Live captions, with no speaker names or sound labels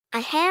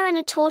A hare and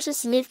a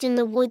tortoise lived in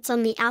the woods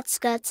on the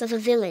outskirts of a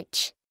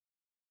village.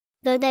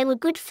 Though they were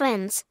good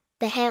friends,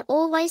 the hare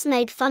always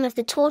made fun of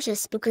the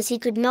tortoise because he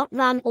could not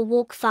run or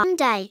walk far. One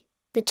day,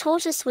 the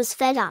tortoise was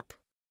fed up.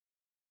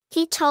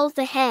 He told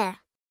the hare,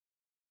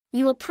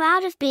 "You are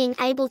proud of being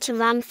able to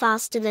run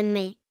faster than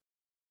me.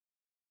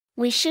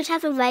 We should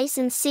have a race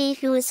and see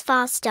who is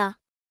faster."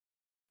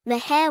 The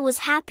hare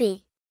was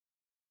happy.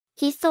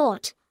 He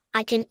thought,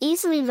 "I can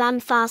easily run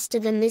faster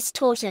than this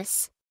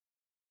tortoise."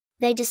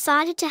 They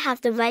decided to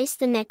have the race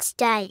the next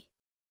day.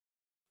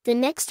 The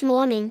next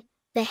morning,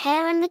 the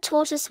hare and the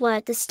tortoise were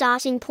at the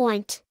starting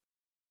point.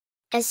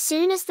 As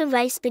soon as the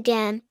race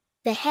began,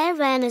 the hare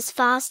ran as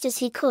fast as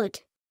he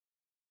could.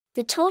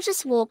 The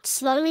tortoise walked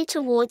slowly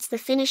towards the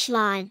finish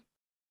line.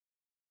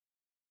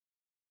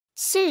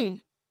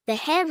 Soon, the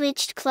hare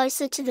reached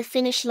closer to the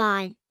finish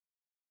line.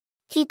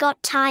 He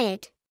got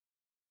tired.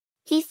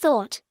 He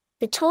thought,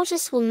 "The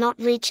tortoise will not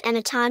reach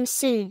anytime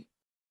soon.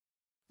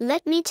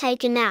 Let me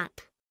take a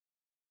nap.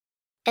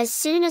 As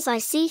soon as I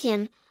see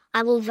him,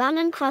 I will run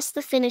and cross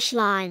the finish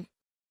line."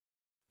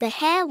 The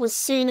hare was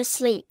soon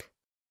asleep.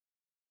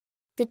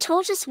 The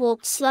tortoise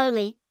walked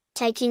slowly,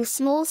 taking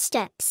small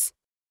steps.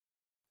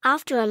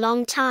 After a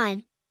long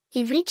time,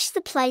 he reached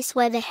the place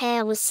where the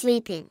hare was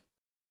sleeping.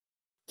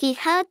 He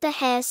heard the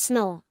hare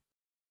snore.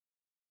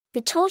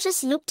 The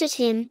tortoise looked at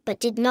him but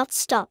did not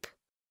stop.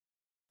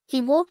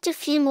 He walked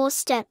a few more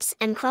steps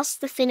and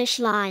crossed the finish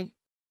line.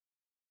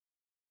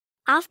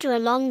 After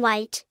a long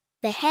wait,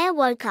 the hare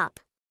woke up.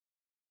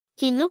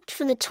 He looked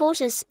for the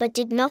tortoise but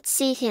did not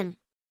see him.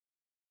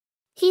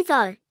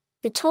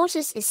 The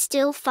tortoise is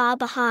still far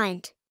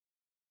behind.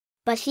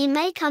 But he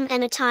may come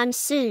anytime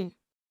soon.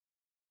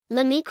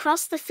 Let me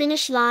cross the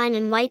finish line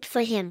and wait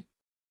for him.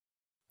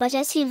 But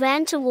as he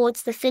ran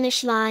towards the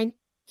finish line,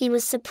 he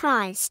was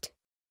surprised.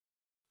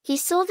 He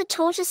saw the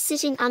tortoise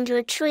sitting under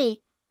a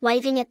tree,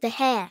 waving at the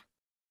hare.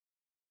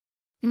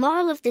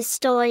 Moral of this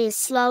story is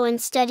slow and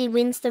steady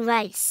wins the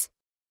race.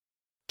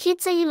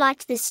 Kids, you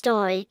liked this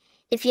story?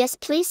 If yes,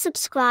 please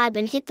subscribe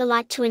and hit the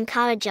like to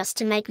encourage us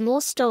to make more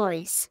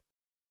stories.